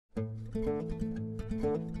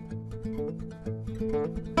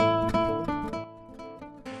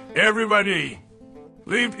Everybody,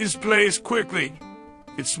 leave this place quickly.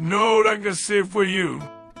 It's no longer safe for you.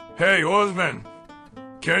 Hey, Osman,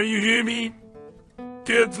 can you hear me?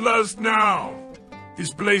 Get lost now.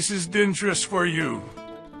 This place is dangerous for you.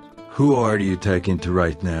 Who are you taking to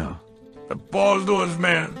right now? The bald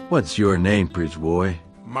Osman. What's your name, Bridge Boy?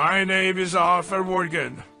 My name is Arthur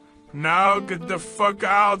Morgan. Now get the fuck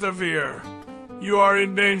out of here. You are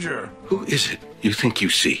in danger. Who is it you think you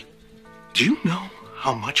see? Do you know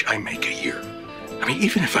how much I make a year? I mean,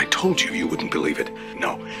 even if I told you, you wouldn't believe it.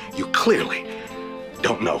 No, you clearly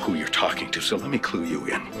don't know who you're talking to, so let me clue you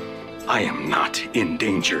in. I am not in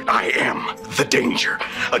danger. I am the danger.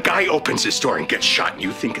 A guy opens his door and gets shot, and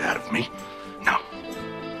you think that of me? No.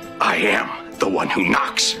 I am the one who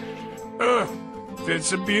knocks.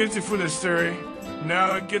 That's a beautiful story.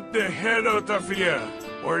 Now get the hell out of here,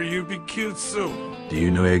 or you'll be killed soon. Do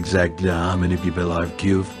you know exactly how many people I've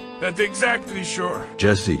killed? That's exactly sure.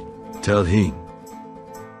 Jesse, tell him.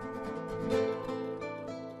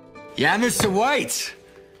 Yeah, Mr. White.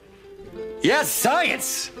 Yes,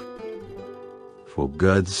 science. For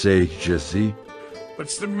God's sake, Jesse.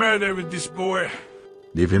 What's the matter with this boy?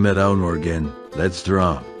 Leave him alone, Morgan. Let's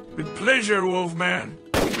draw. With pleasure, Wolfman.